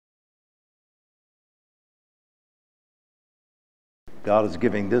God is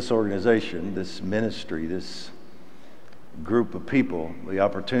giving this organization, this ministry, this group of people the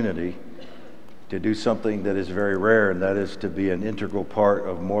opportunity to do something that is very rare, and that is to be an integral part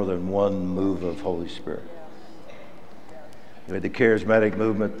of more than one move of Holy Spirit. We had the charismatic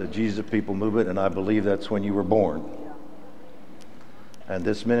movement, the Jesus People movement, and I believe that's when you were born. And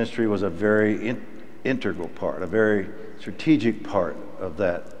this ministry was a very integral part, a very strategic part of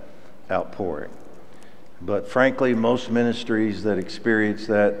that outpouring. But frankly, most ministries that experience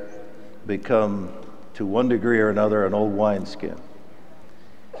that become, to one degree or another, an old wineskin.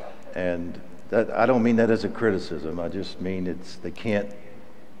 And that, I don't mean that as a criticism. I just mean they can't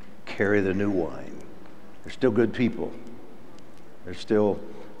carry the new wine. They're still good people. They're still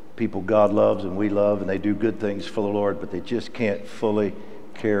people God loves and we love, and they do good things for the Lord, but they just can't fully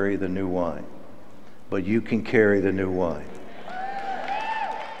carry the new wine. But you can carry the new wine.